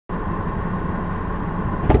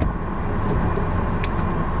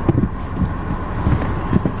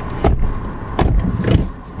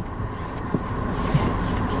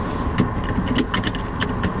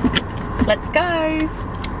let's go.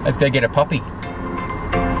 Let's go get a puppy.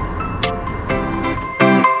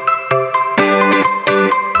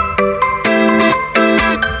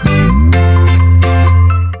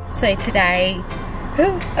 So today,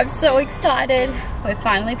 I'm so excited. We're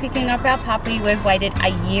finally picking up our puppy. We've waited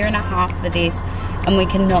a year and a half for this and we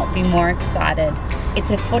cannot be more excited.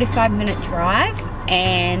 It's a 45-minute drive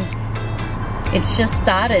and it's just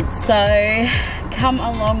started. So come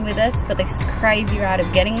along with us for this crazy ride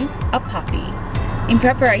of getting a puppy. In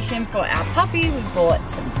preparation for our puppy, we bought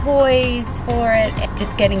some toys for it,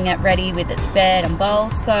 just getting it ready with its bed and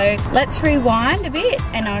bowl. So let's rewind a bit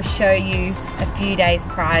and I'll show you a few days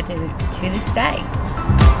prior to this day.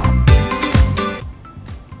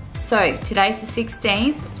 So today's the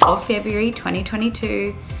 16th of February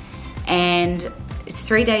 2022 and it's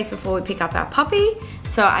 3 days before we pick up our puppy.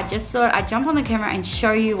 So I just thought I'd jump on the camera and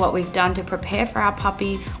show you what we've done to prepare for our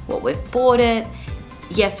puppy, what we've bought it.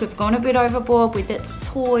 Yes, we've gone a bit overboard with its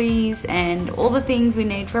toys and all the things we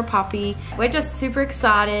need for a puppy. We're just super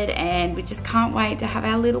excited and we just can't wait to have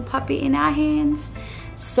our little puppy in our hands.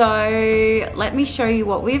 So let me show you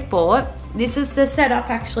what we've bought. This is the setup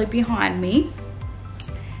actually behind me.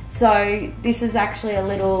 So this is actually a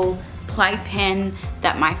little playpen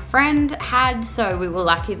that my friend had, so we were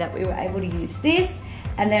lucky that we were able to use this.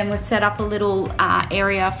 And then we've set up a little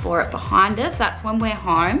area for it behind us. That's when we're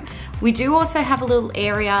home. We do also have a little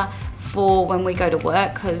area for when we go to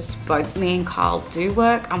work because both me and Kyle do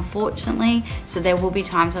work, unfortunately. So there will be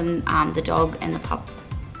times when the dog and the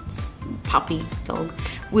puppy dog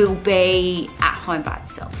will be at home by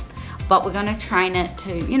itself. But we're gonna train it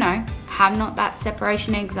to, you know, have not that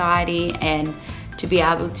separation anxiety and to be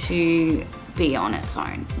able to be on its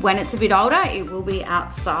own. When it's a bit older, it will be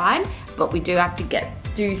outside, but we do have to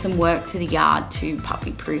do some work to the yard to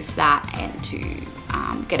puppy proof that and to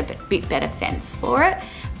get a bit better fence for it.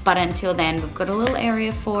 But until then, we've got a little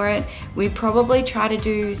area for it. We probably try to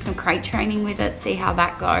do some crate training with it, see how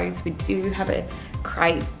that goes. We do have a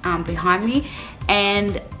crate behind me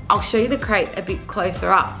and I'll show you the crate a bit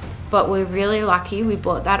closer up. But we're really lucky, we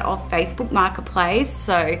bought that off Facebook Marketplace,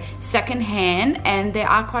 so secondhand, and there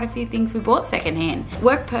are quite a few things we bought secondhand.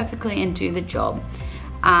 Work perfectly and do the job,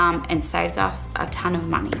 and saves us a ton of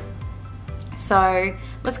money. So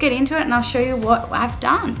let's get into it and I'll show you what I've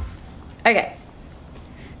done. Okay,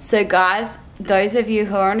 so guys, those of you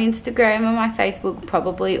who are on Instagram and my Facebook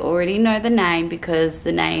probably already know the name because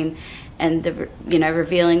the name and the, you know,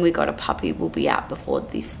 revealing we got a puppy will be out before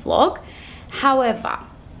this vlog. However,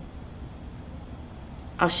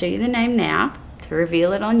 I'll show you the name now to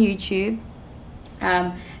reveal it on YouTube.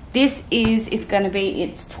 It's going to be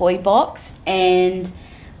its toy box, and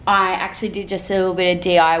I actually did just a little bit of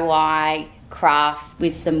DIY craft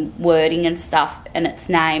with some wording and stuff and its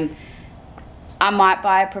name. I might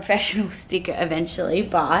buy a professional sticker eventually,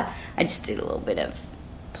 but I just did a little bit of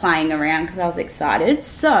playing around because I was excited.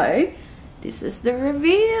 So this is the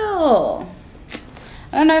reveal.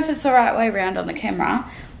 I don't know if it's the right way around on the camera,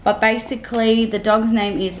 but basically the dog's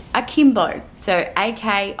name is Akimbo, so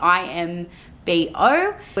A-K-I-M-B-O.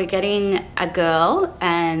 We're getting a girl,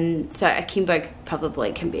 and so Akimbo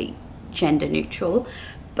probably can be gender neutral.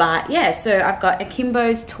 But yeah, so I've got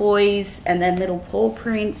Akimbo's toys and then little paw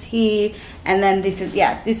prints here. And then this is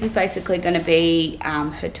basically going to be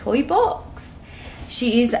her toy box.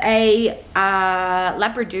 She is a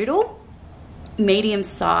labradoodle, medium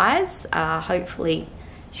size. Hopefully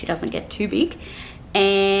she doesn't get too big.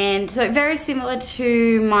 And so very similar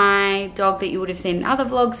to my dog that you would have seen in other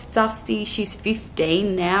vlogs, Dusty. She's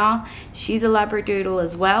 15 now. She's a labradoodle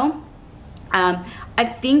as well. I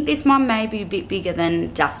think this one may be a bit bigger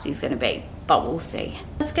than Dusty's going to be, but we'll see.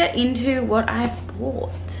 Let's get into what I've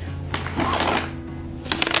bought.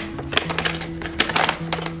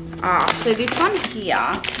 So this one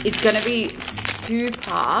here is going to be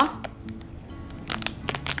super...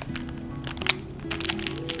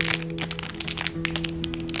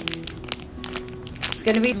 It's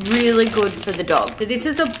going to be really good for the dog. So this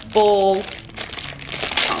is a ball. I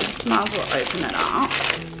just might as well open it up.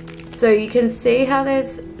 So you can see how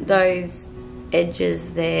there's those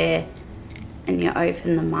edges there and you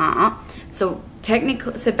open them up. So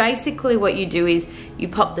basically what you do is you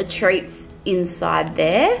pop the treats inside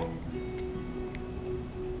there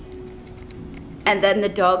and then the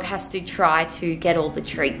dog has to try to get all the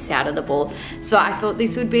treats out of the ball. So I thought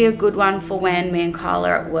this would be a good one for when me and Kyle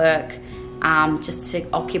are at work, just to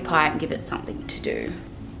occupy it and give it something to do.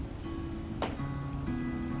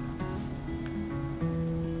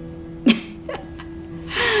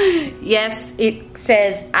 Yes, it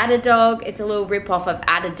says Add a Dog. It's a little rip-off of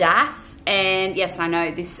Adidas. And yes, I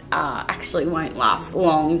know this actually won't last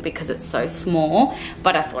long because it's so small,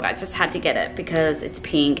 but I thought I just had to get it because it's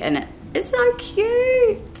pink and it's so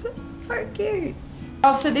cute. So cute.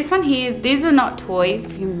 Oh, so this one here, these are not toys,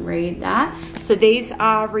 if you can read that. So these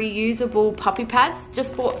are reusable puppy pads,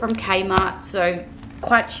 just bought from Kmart, so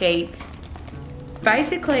quite cheap.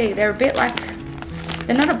 Basically, they're a bit like,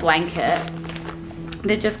 they're not a blanket.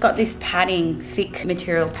 They've just got this padding, thick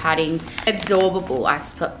material padding, absorbable,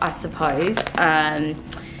 I suppose,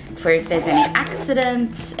 for if there's any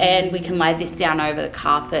accidents, and we can lay this down over the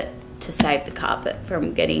carpet to save the carpet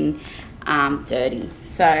from getting dirty.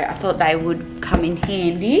 So I thought they would come in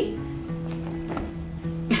handy.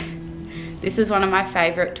 This is one of my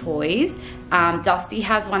favorite toys. Dusty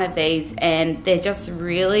has one of these and they're just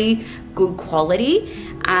really good quality.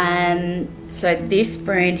 So this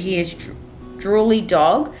brand here is Drooly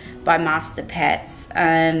Dog by Master Pets.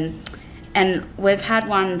 And we've had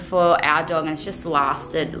one for our dog and it's just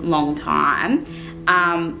lasted a long time.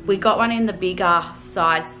 We got one in the bigger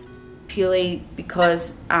size purely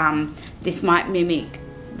because this might mimic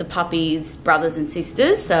the puppy's brothers and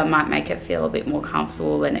sisters, so it might make it feel a bit more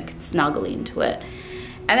comfortable and it can snuggle into it.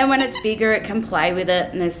 And then when it's bigger, it can play with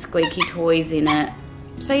it and there's squeaky toys in it.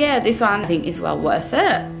 So yeah, this one I think is well worth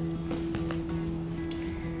it.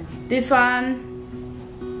 This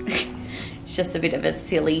one, it's just a bit of a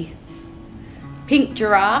silly pink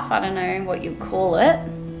giraffe. I don't know what you call it.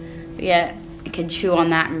 But yeah, you can chew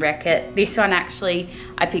on that and wreck it. This one actually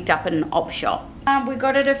I picked up at an op shop. We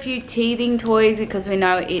got it a few teething toys because we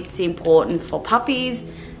know it's important for puppies.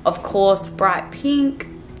 Of course, bright pink.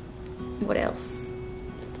 What else?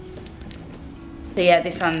 So yeah,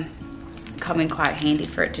 this one come in quite handy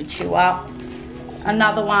for it to chew up.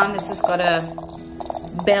 Another one, this has got a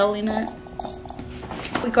bell in it.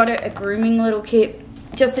 We got it a grooming little kit,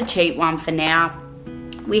 just a cheap one for now.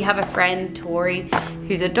 We have a friend, Tori,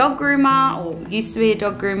 who's a dog groomer, or used to be a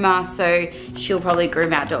dog groomer, so she'll probably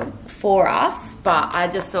groom our dog for us. But I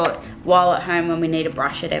just thought, while at home when we need to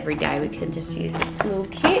brush it every day, we can just use this little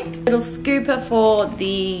kit. Little scooper for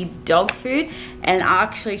the dog food, and I'll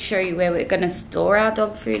actually show you where we're gonna store our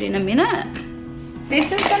dog food in a minute.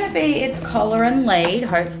 This is gonna be its collar and lead.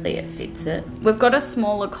 Hopefully it fits it. We've got a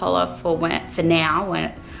smaller collar for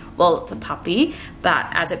now, well, it's a puppy, but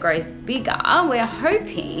as it grows bigger, we're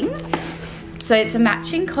hoping. So it's a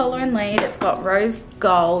matching collar and lead. It's got rose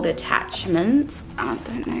gold attachments. I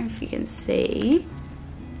don't know if you can see.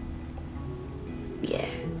 Yeah.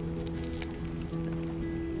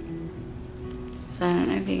 So I don't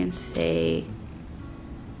know if you can see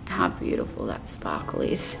how beautiful that sparkle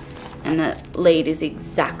is. And the lead is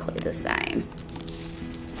exactly the same.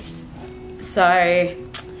 So,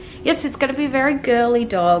 yes, it's going to be a very girly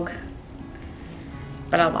dog,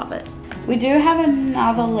 but I love it. We do have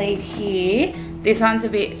another lead here. This one's a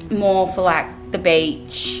bit more for like the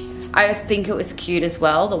beach. I just think it was cute as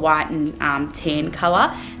well, the white and tan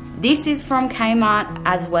color. This is from Kmart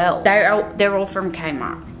as well. They're all from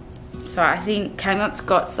Kmart. So I think Kmart's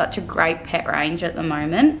got such a great pet range at the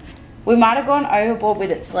moment. We might have gone overboard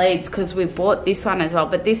with its leads because we bought this one as well,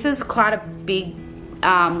 but this is quite a big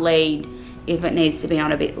lead if it needs to be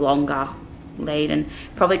on a bit longer lead, and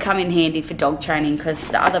probably come in handy for dog training because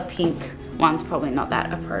the other pink one's probably not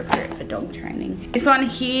that appropriate for dog training. This one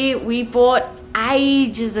here we bought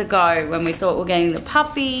ages ago when we thought we were getting the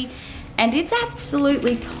puppy, and it's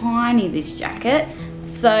absolutely tiny, this jacket.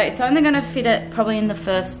 So it's only gonna fit it probably in the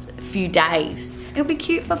first few days. It'll be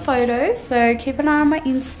cute for photos, so keep an eye on my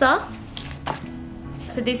Insta.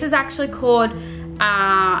 So this is actually called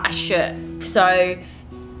a shirt. So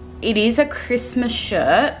it is a Christmas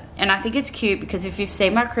shirt, and I think it's cute because if you've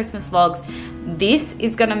seen my Christmas vlogs, this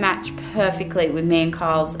is gonna match perfectly with me and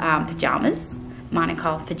Kyle's pajamas, mine and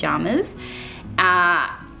Kyle's pajamas.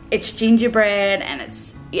 It's gingerbread and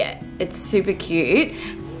it's super cute.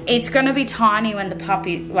 It's gonna be tiny when the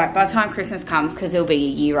puppy, like by the time Christmas comes, because it'll be a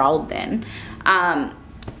year old then.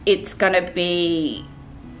 It's gonna be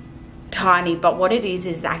tiny, but what it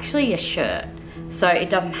is actually a shirt, so it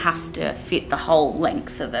doesn't have to fit the whole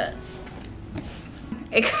length of it.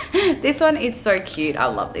 This one is so cute. I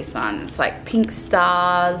love this one. It's like pink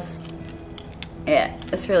stars. Yeah,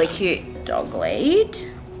 it's really cute. Dog lead,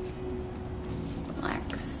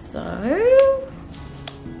 like so.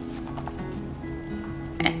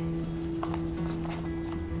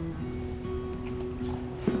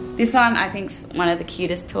 This one I think is one of the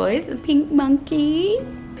cutest toys, the pink monkey.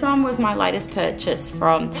 This one was my latest purchase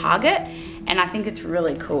from Target, and I think it's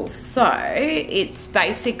really cool. So it's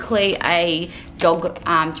basically a dog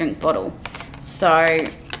drink bottle. So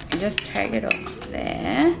you just take it off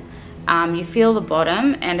there. You feel the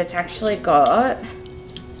bottom, and it's actually got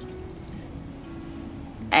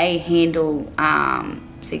a handle,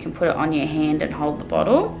 so you can put it on your hand and hold the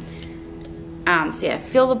bottle. So yeah,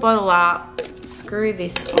 fill the bottle up, screw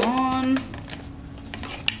this on,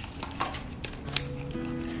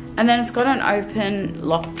 and then it's got an open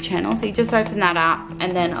lock channel, so you just open that up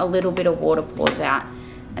and then a little bit of water pours out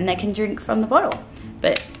and they can drink from the bottle.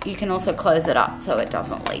 But you can also close it up so it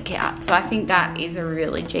doesn't leak out. So I think that is a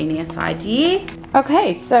really genius idea.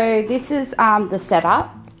 Okay, so this is the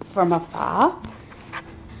setup from afar.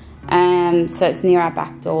 So it's near our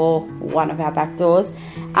back door, one of our back doors.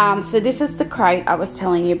 So this is the crate I was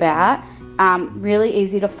telling you about. Really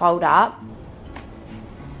easy to fold up.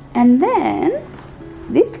 And then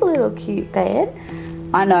this little cute bed.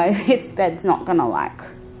 I know this bed's not gonna like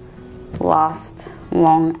last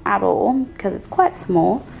long at all because it's quite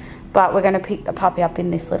small, but we're going to pick the puppy up in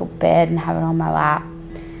this little bed and have it on my lap.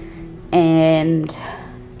 And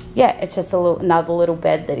yeah, it's just another little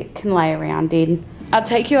bed that it can lay around in. I'll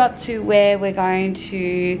take you up to where we're going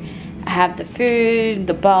to have the food,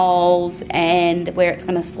 the bowls, and where it's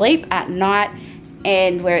going to sleep at night,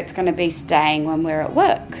 and where it's going to be staying when we're at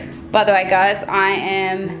work. By the way guys, I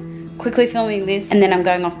am quickly filming this and then I'm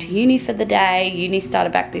going off to uni for the day. Uni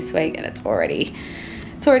started back this week and it's already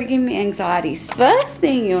giving me anxiety. First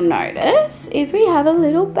thing you'll notice is we have a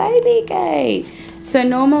little baby gate. So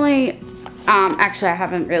normally, actually I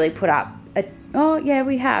haven't really put up oh yeah,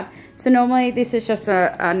 we have. So normally this is just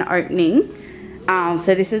an opening.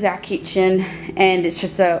 So this is our kitchen and it's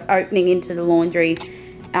just an opening into the laundry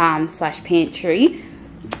slash pantry.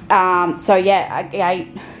 So yeah, a gate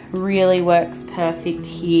really works perfect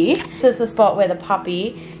here. This is the spot where the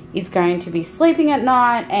puppy is going to be sleeping at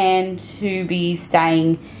night and to be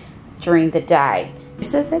staying during the day.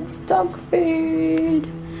 This is its dog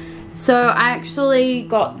food. So I actually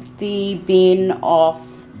got the bin off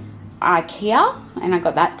IKEA and I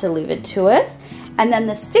got that delivered to us. And then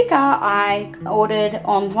the sticker I ordered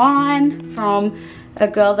online from a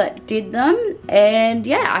girl that did them. And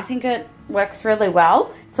yeah, I think it works really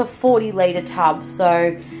well. It's a 40-litre tub.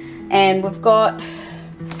 So, and we've got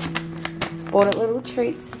bought it little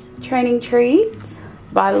treats, training treats,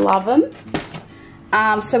 but I love them.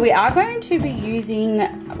 So we are going to be using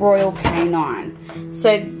Royal Canine.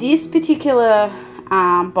 So this particular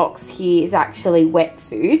box here is actually wet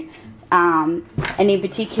food. And in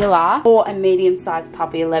particular for a medium-sized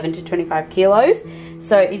puppy, 11 to 25 kilos.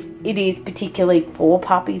 So it is particularly for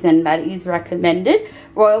puppies and that is recommended.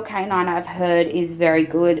 Royal Canine I've heard is very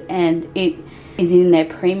good and it is in their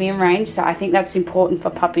premium range. So I think that's important for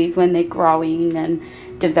puppies when they're growing and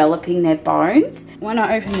developing their bones. When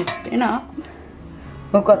I open this bin up,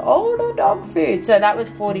 we've got all the dog food. So that was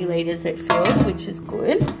 40 litres it filled, which is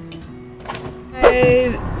good.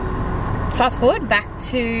 So fast forward back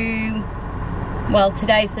to, well,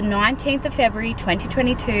 today's the 19th of February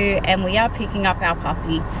 2022 and we are picking up our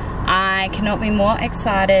puppy. I cannot be more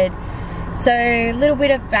excited. So a little bit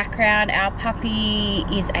of background, our puppy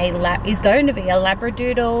is going to be a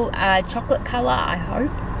labradoodle, chocolate colour I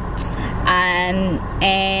hope.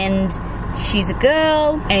 And she's a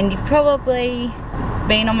girl, and you've probably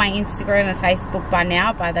been on my Instagram and Facebook by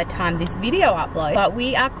now by the time this video uploads. But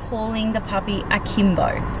we are calling the puppy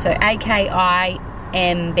Akimbo, so A-K-I-M-B-O.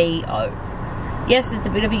 Yes, it's a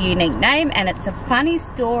bit of a unique name and it's a funny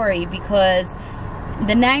story because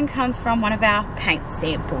the name comes from one of our paint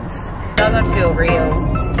samples. It doesn't feel real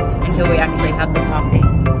until we actually have the puppy.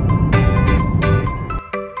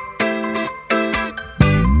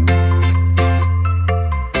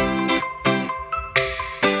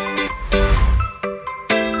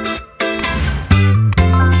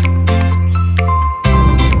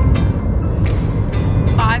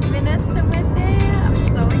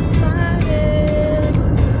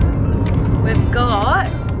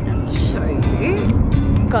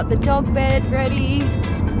 Got the dog bed ready.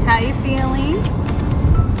 How are you feeling?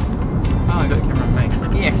 Oh, I got the camera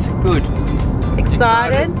on me. Yes, good.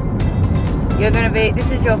 Excited? You're gonna be, this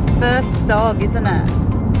is your first dog, isn't it?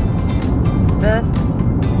 First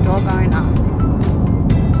dog owner.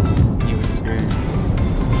 You would scream.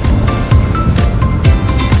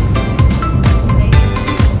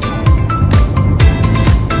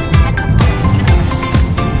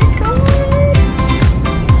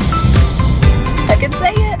 I can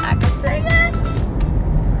see it, I can see it.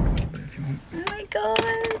 Oh my god.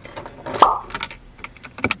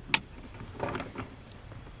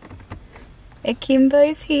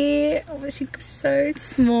 Akimbo's here. Oh, she's so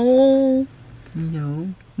small. Hello.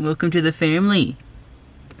 Welcome to the family.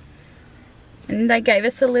 And they gave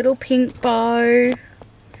us a little pink bow.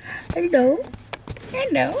 Hello.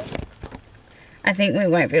 Hello. I think we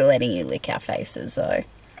won't be letting you lick our faces though.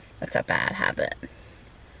 That's a bad habit.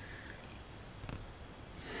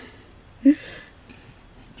 You're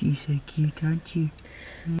so cute, aren't you?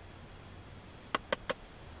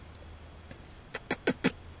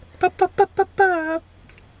 Pop, pop, pop, pop, pop.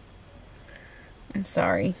 I'm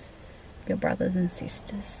sorry, your brothers and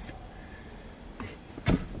sisters.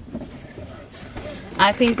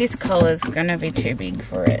 I think this collar's gonna be too big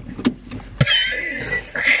for it.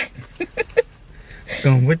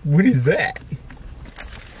 What is that?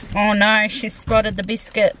 Oh no, she spotted the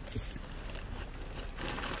biscuits.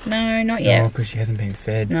 No, not yet. Oh, because she hasn't been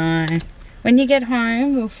fed. No. When you get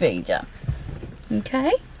home, we'll feed you.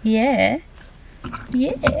 Okay? Yeah.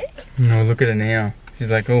 Yeah. No, look at her now. She's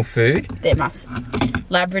like, all food? There must.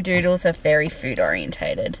 Labradoodles are very food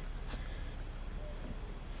orientated.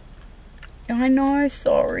 I know,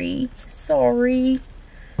 sorry. Sorry.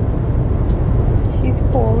 She's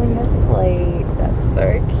falling asleep. That's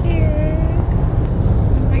so cute.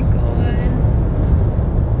 Oh my god.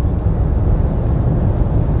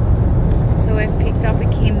 So we've picked up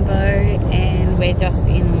Akimbo and we're just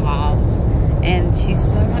in love. And she's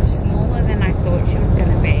so much smaller than I thought she was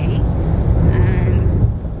going to be.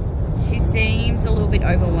 She seems a little bit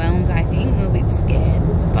overwhelmed, I think, a little bit scared.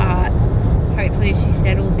 But hopefully as she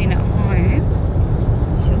settles in at home,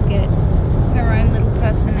 she'll get her own little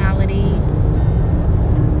personality.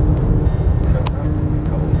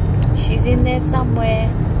 She's in there somewhere.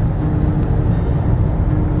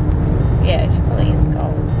 Yeah, she probably is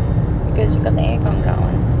cold because she's got the aircon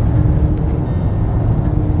going.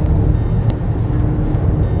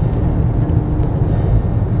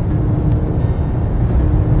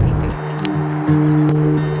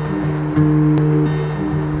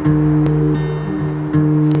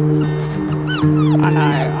 I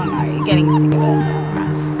know, you're getting sick of it.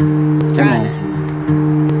 Right.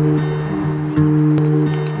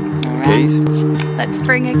 Please. Let's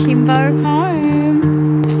bring Akimbo home.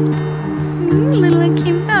 Little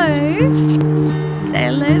Akimbo. Say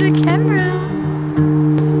hello to the camera.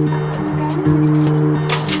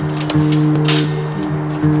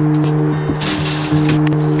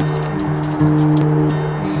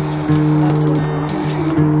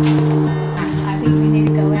 I think we need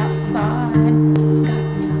to go outside. Let's go.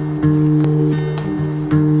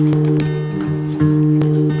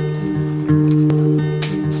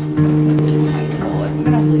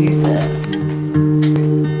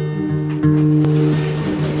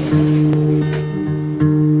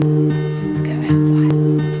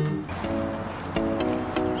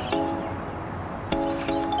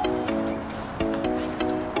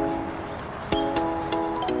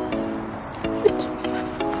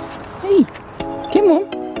 Hey, come on.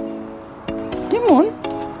 Come on.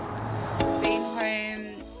 Been home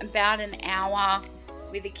about an hour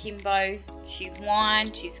with Akimbo. She's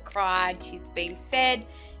whined, she's cried, she's been fed,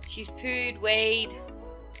 she's pooed, weed,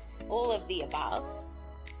 all of the above.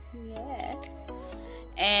 Yeah.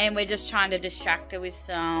 And we're just trying to distract her with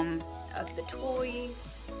some of the toys.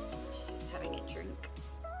 She's just having a drink.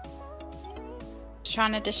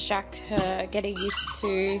 Trying to distract her, get her used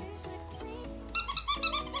to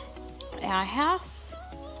our house.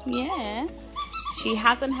 Yeah. She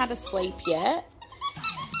hasn't had a sleep yet.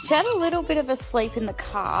 She had a little bit of a sleep in the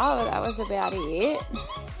car, but that was about it.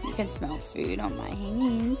 You can smell food on my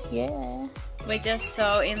hands. Yeah. We're just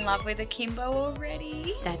so in love with Akimbo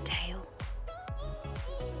already. That tail.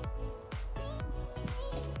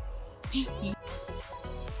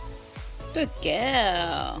 Good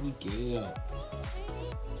girl. Good girl.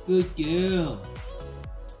 Good girl.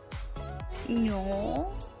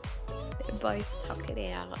 No. They both tuck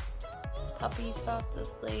it out. Puppy's fast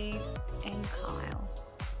asleep and Kyle.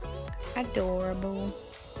 Adorable.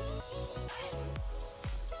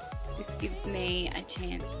 This gives me a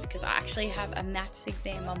chance because I actually have a maths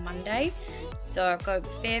exam on Monday, so I've got a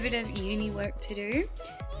fair bit of uni work to do,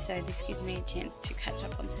 so this gives me a chance to catch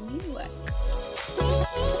up on some uni work.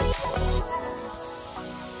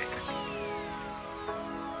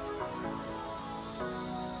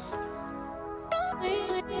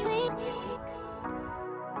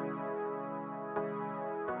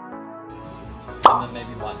 And then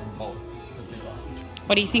maybe lightning bolt.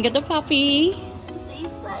 What do you think of the puppy? She's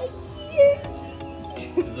so cute.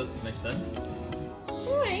 Does it make sense?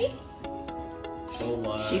 Hi.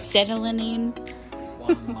 All, She's settling in.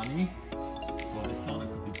 one money. Well, this one it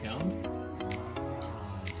could be pound.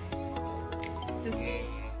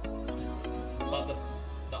 But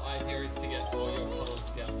the idea is to get all your colours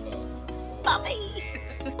down first. Puppy.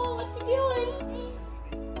 Oh, what you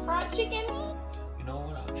doing? Fried chicken? You know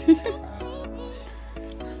what?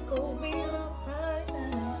 Go be right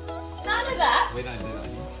now. None of that. We don't do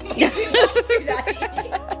that. Do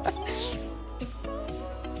that.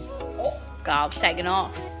 Garb's taken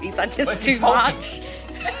off. He's like, this Where's is he too going? much.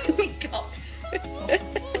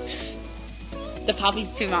 The puppy's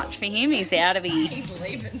too much for him. He's out of here. He's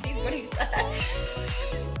leaving. He's got his back.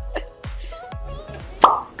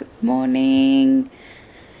 Good morning.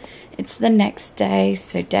 It's the next day,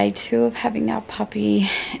 so day 2 of having our puppy,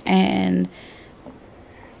 and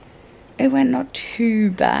it went not too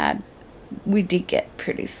bad. We did get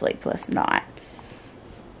pretty sleepless night,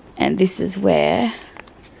 and this is where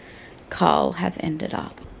Carl has ended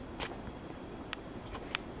up.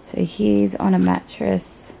 So he's on a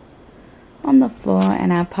mattress on the floor,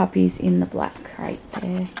 and our puppy's in the black crate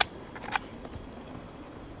there.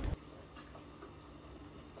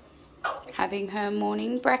 Having her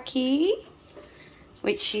morning brekkie,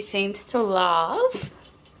 which she seems to love.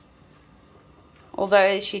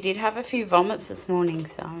 Although she did have a few vomits this morning,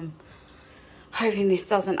 so I'm hoping this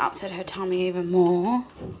doesn't upset her tummy even more.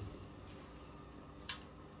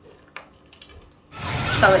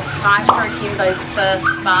 So it's time for Akimbo's first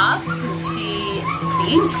bath. She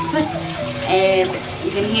stinks, and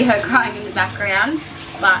you can hear her crying in the background.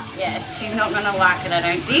 But yeah, she's not gonna like it, I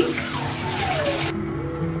don't think.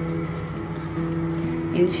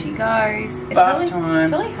 In she goes. It's Bath time.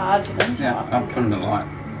 It's really hard to finish. Yeah, I'll put in the light.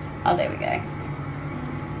 Oh, there we go.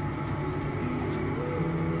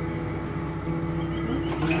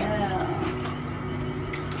 Yeah.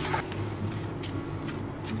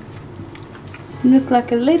 You look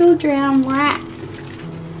like a little drowned rat.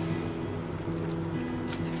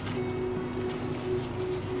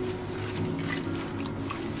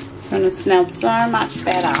 It's gonna smell so much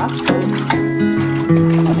better.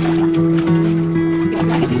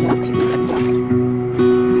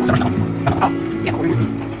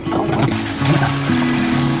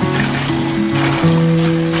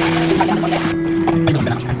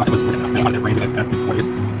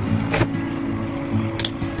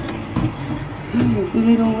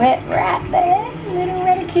 Little wet rat there, little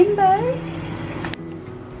wet Akimbo.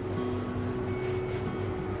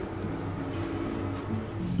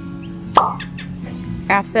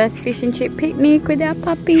 Our first fish and chip picnic with our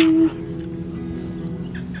puppy.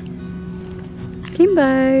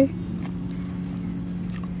 Akimbo.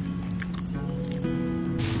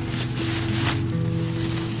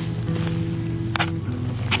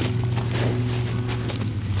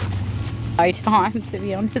 No time, to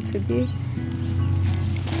be honest with you.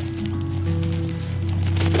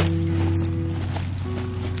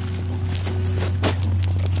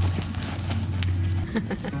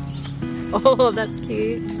 Oh, that's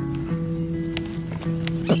cute.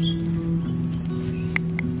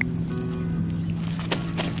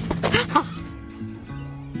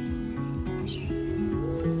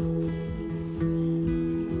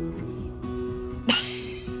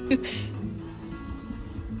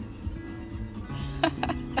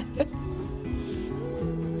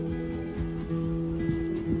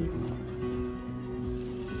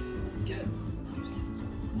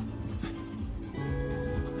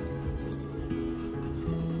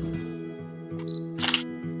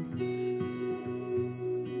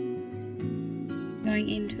 Going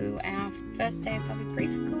into our first day of puppy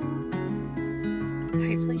preschool.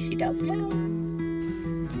 Hopefully she does well.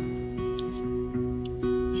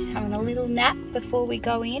 She's having a little nap before we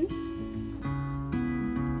go in.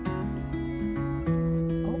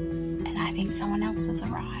 Oh, and I think someone else has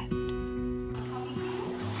arrived.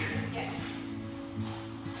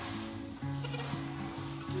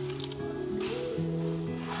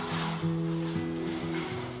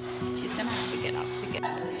 She's gonna have to get up to get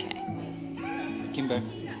okay. Akimbo,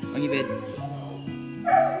 on your bed.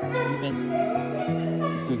 On your bed.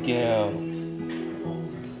 Good girl.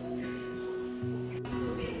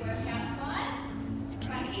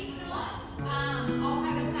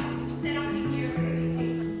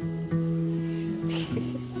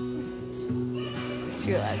 She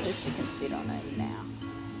realizes she can sit on it now.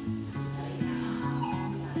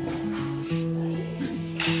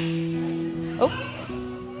 Oh.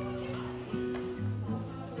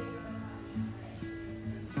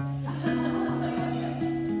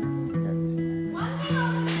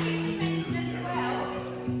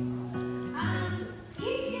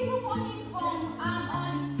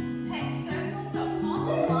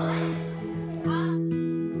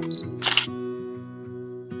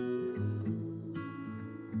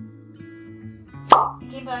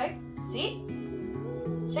 Akimbo, sit.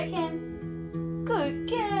 Shake hands. Good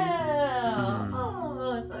girl.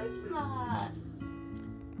 Oh, so smart.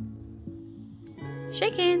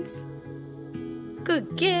 Shake hands. Good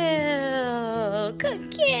girl.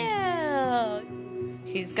 Good girl.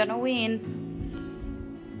 Who's gonna win?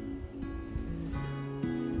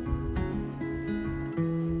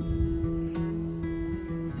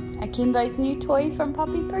 Akimbo's new toy from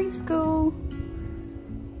Puppy Preschool.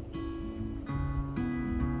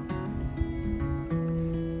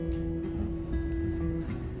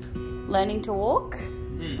 Learning to walk.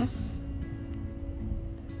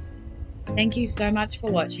 Thank you so much for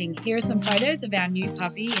watching. Here are some photos of our new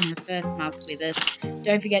puppy in her first month with us.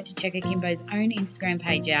 Don't forget to check Akimbo's own Instagram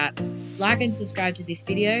page out. Like and subscribe to this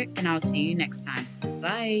video, and I'll see you next time.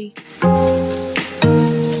 Bye.